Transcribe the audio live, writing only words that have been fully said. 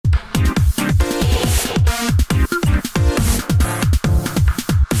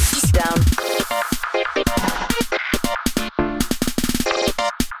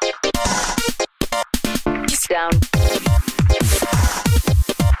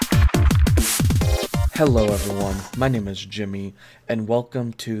Hello everyone, my name is Jimmy, and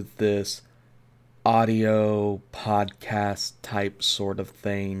welcome to this audio podcast type sort of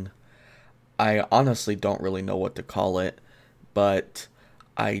thing. I honestly don't really know what to call it, but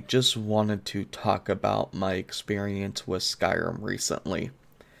I just wanted to talk about my experience with Skyrim recently.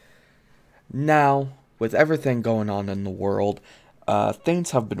 Now, with everything going on in the world, things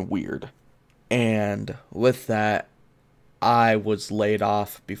have been weird, and with that, I was laid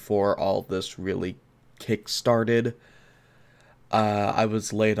off before all this really kick-started. I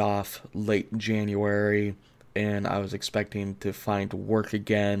was laid off late January, and I was expecting to find work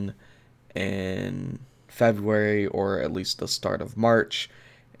again in February or at least the start of March,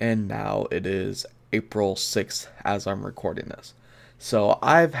 and now it is April 6th as I'm recording this. So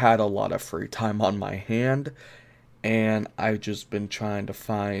I've had a lot of free time on my hand, and I've just been trying to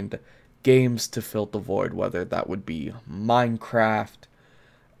find games to fill the void, whether that would be Minecraft,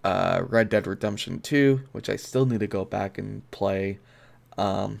 Red Dead Redemption 2, which I still need to go back and play.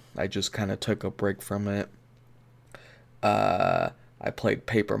 I just kind of took a break from it. I played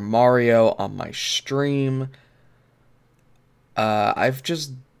Paper Mario on my stream. I've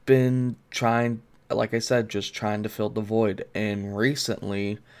just been trying, like I said, just trying to fill the void. And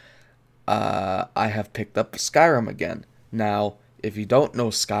recently, I have picked up Skyrim again. Now, if you don't know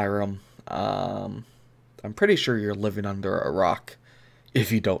Skyrim, I'm pretty sure you're living under a rock if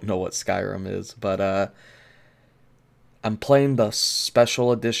you don't know what Skyrim is. But I'm playing the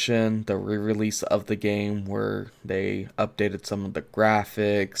special edition, the re-release of the game, where they updated some of the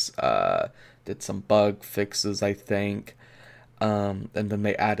graphics, did some bug fixes, I think, and then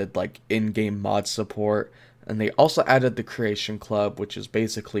they added like in-game mod support, and they also added the Creation Club, which is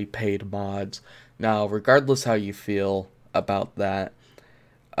basically paid mods. Now, regardless how you feel about that,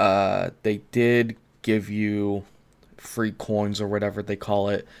 they did give you free coins or whatever they call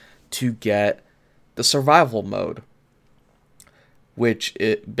it to get the survival mode, which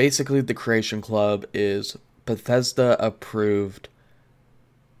it basically the Creation Club is Bethesda approved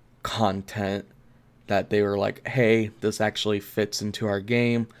content that they were like, hey, this actually fits into our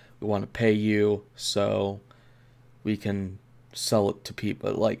game, we want to pay you so we can sell it to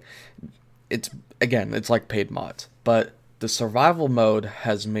people. Like, it's like paid mods, but the survival mode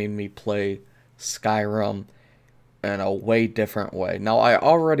has made me play Skyrim in a way different way. Now, I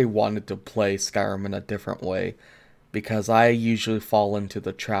already wanted to play Skyrim in a different way because I usually fall into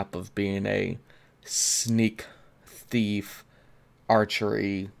the trap of being a sneak thief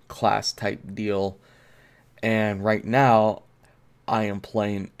archery class type deal. And right now, I am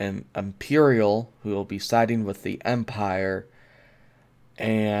playing an Imperial who will be siding with the Empire.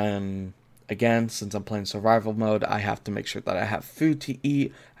 And again, since I'm playing survival mode, I have to make sure that I have food to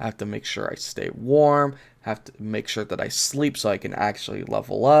eat. I have to make sure I stay warm. I have to make sure that I sleep so I can actually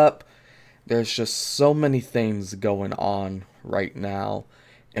level up. There's just so many things going on right now,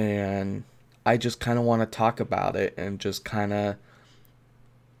 and I just kind of want to talk about it and just kind of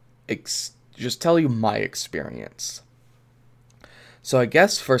just tell you my experience. So I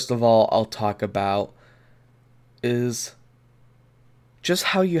guess first of all, I'll talk about is just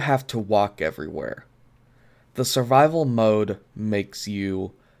how you have to walk everywhere. The survival mode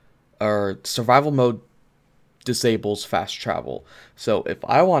survival mode disables fast travel. So if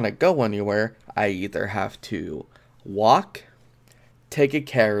I want to go anywhere, I either have to walk, take a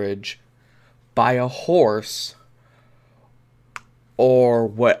carriage, buy a horse, or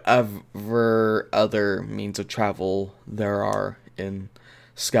whatever other means of travel there are in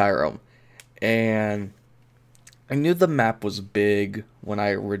Skyrim. And I knew the map was big when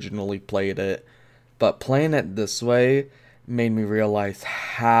I originally played it, but playing it this way made me realize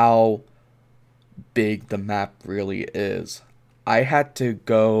how big the map really is. I had to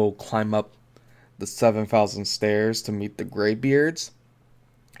go climb up the 7,000 stairs to meet the Greybeards,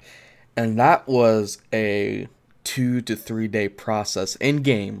 and that was a 2 to 3 day process in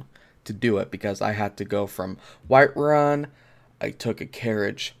game to do it because I had to go from Whiterun. I took a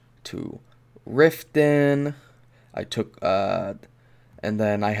carriage to Riften. And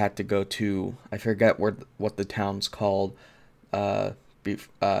then I had to go to, I forget what the town's called, that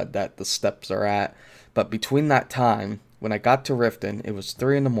the steps are at. But between that time, when I got to Riften, it was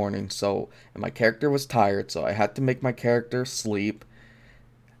 3 in the morning, and my character was tired, so I had to make my character sleep.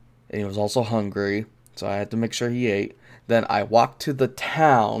 And he was also hungry, so I had to make sure he ate. Then I walked to the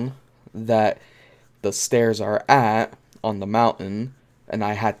town that the stairs are at on the mountain, and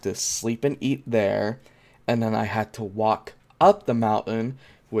I had to sleep and eat there. And then I had to walk up the mountain,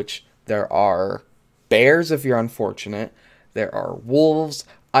 which there are bears if you're unfortunate. There are wolves,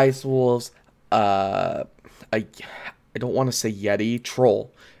 ice wolves, I don't want to say Yeti,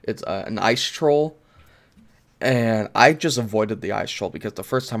 troll. It's an ice troll. And I just avoided the ice troll because the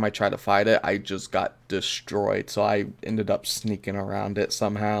first time I tried to fight it, I just got destroyed. So I ended up sneaking around it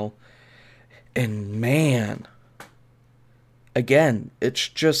somehow. And man, again, it's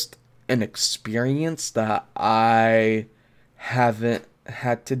just an experience that I haven't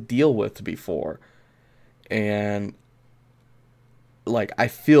had to deal with before. And like I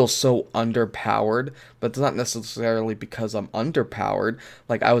feel so underpowered, but it's not necessarily because I'm underpowered.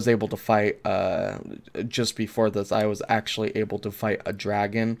 Like I was able to fight just before this, I was actually able to fight a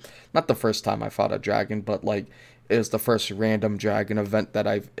dragon. Not the first time I fought a dragon, but like it was the first random dragon event that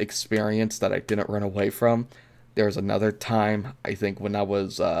I've experienced that I didn't run away from. There was another time, I think when I went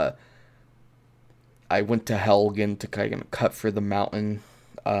to Helgen to kind of cut for the mountain.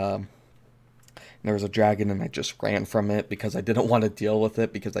 There was a dragon and I just ran from it because I didn't want to deal with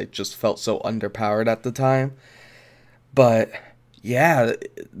it because I just felt so underpowered at the time. But yeah,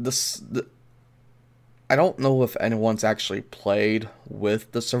 I don't know if anyone's actually played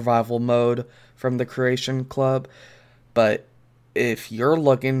with the survival mode from the Creation Club, but if you're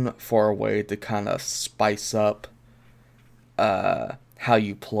looking for a way to kind of spice up how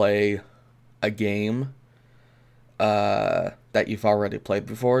you play a game that you've already played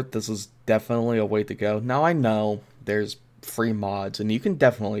before, this is definitely a way to go. Now I know there's free mods and you can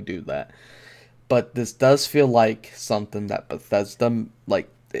definitely do that, but this does feel like something that Bethesda, like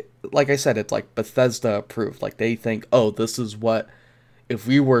I said, it's like Bethesda approved. Like they think, oh, this is what, if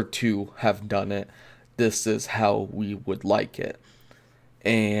we were to have done it, this is how we would like it.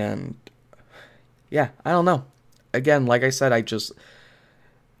 And yeah, I don't know. Again, like I said,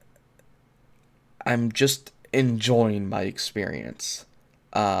 I'm just enjoying my experience.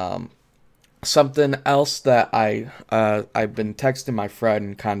 Something else that I've been texting my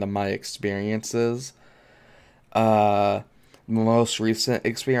friend kind of my experiences. Most recent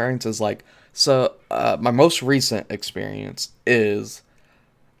experience is like my most recent experience is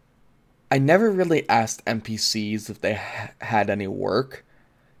I never really asked NPCs if they had any work.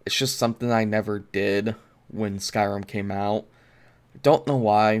 It's just something I never did when Skyrim came out. Don't know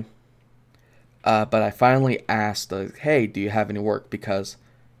why. But I finally asked, hey, do you have any work? Because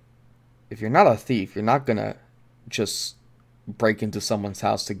if you're not a thief, you're not gonna just break into someone's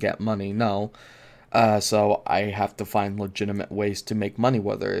house to get money. No. So I have to find legitimate ways to make money,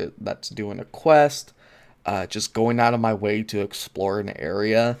 whether that's doing a quest, just going out of my way to explore an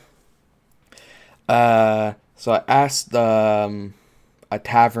area. So I asked a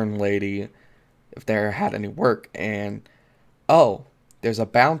tavern lady if there had any work, and oh, there's a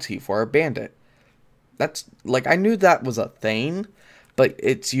bounty for a bandit. That's like I knew that was a thing, but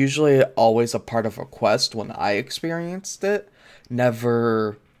it's usually always a part of a quest when I experienced it.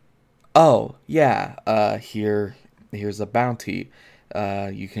 Never, oh yeah, here's a bounty.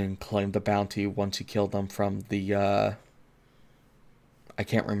 You can claim the bounty once you kill them from the I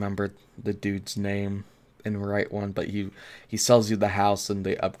can't remember the dude's name in the right one, but he sells you the house and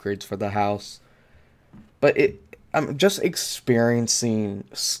the upgrades for the house. But I'm just experiencing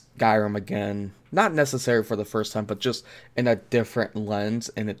Skyrim again, not necessarily for the first time, but just in a different lens,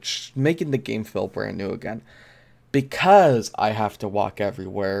 and it's making the game feel brand new again. Because I have to walk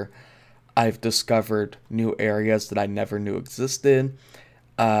everywhere, I've discovered new areas that I never knew existed.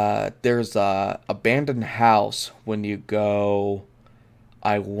 There's a abandoned house when you go,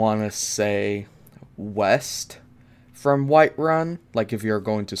 I want to say, west from Whiterun. Like if you're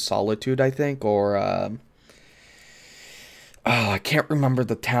going to Solitude, I think, or oh, I can't remember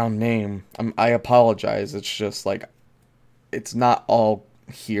the town name. I apologize. It's just like it's not all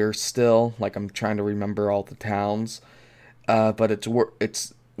here still. Like I'm trying to remember all the towns. But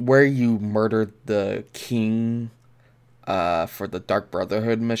it's where you murdered the king for the Dark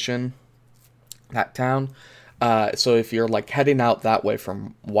Brotherhood mission. That town. So if you're like heading out that way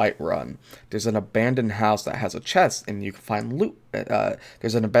from Whiterun, there's an abandoned house that has a chest and you can find loot.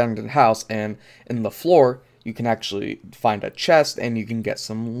 There's an abandoned house, and in the floor you can actually find a chest and you can get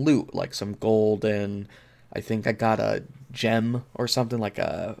some loot, like some gold, and I think I got a gem or something, like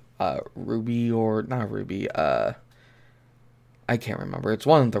a ruby, or not a ruby, I can't remember. It's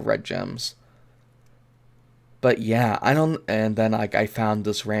one of the red gems. But yeah, I don't, and then like I found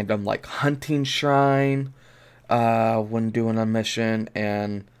this random like hunting shrine when doing a mission,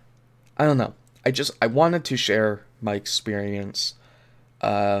 and I don't know. I wanted to share my experience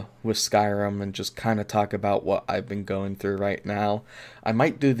with Skyrim and just kind of talk about what I've been going through right now. I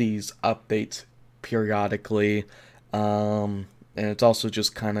might do these updates periodically, and it's also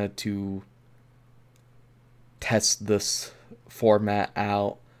just kind of to test this format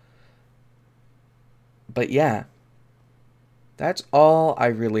out. But yeah, that's all I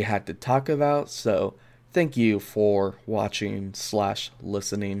really had to talk about, so thank you for watching /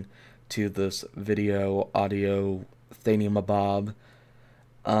 listening to this video audio thingamabob.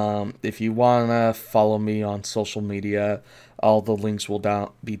 If you wanna follow me on social media, all the links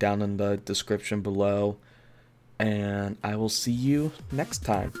will be down in the description below. And I will see you next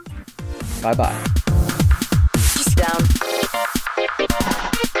time. Bye bye.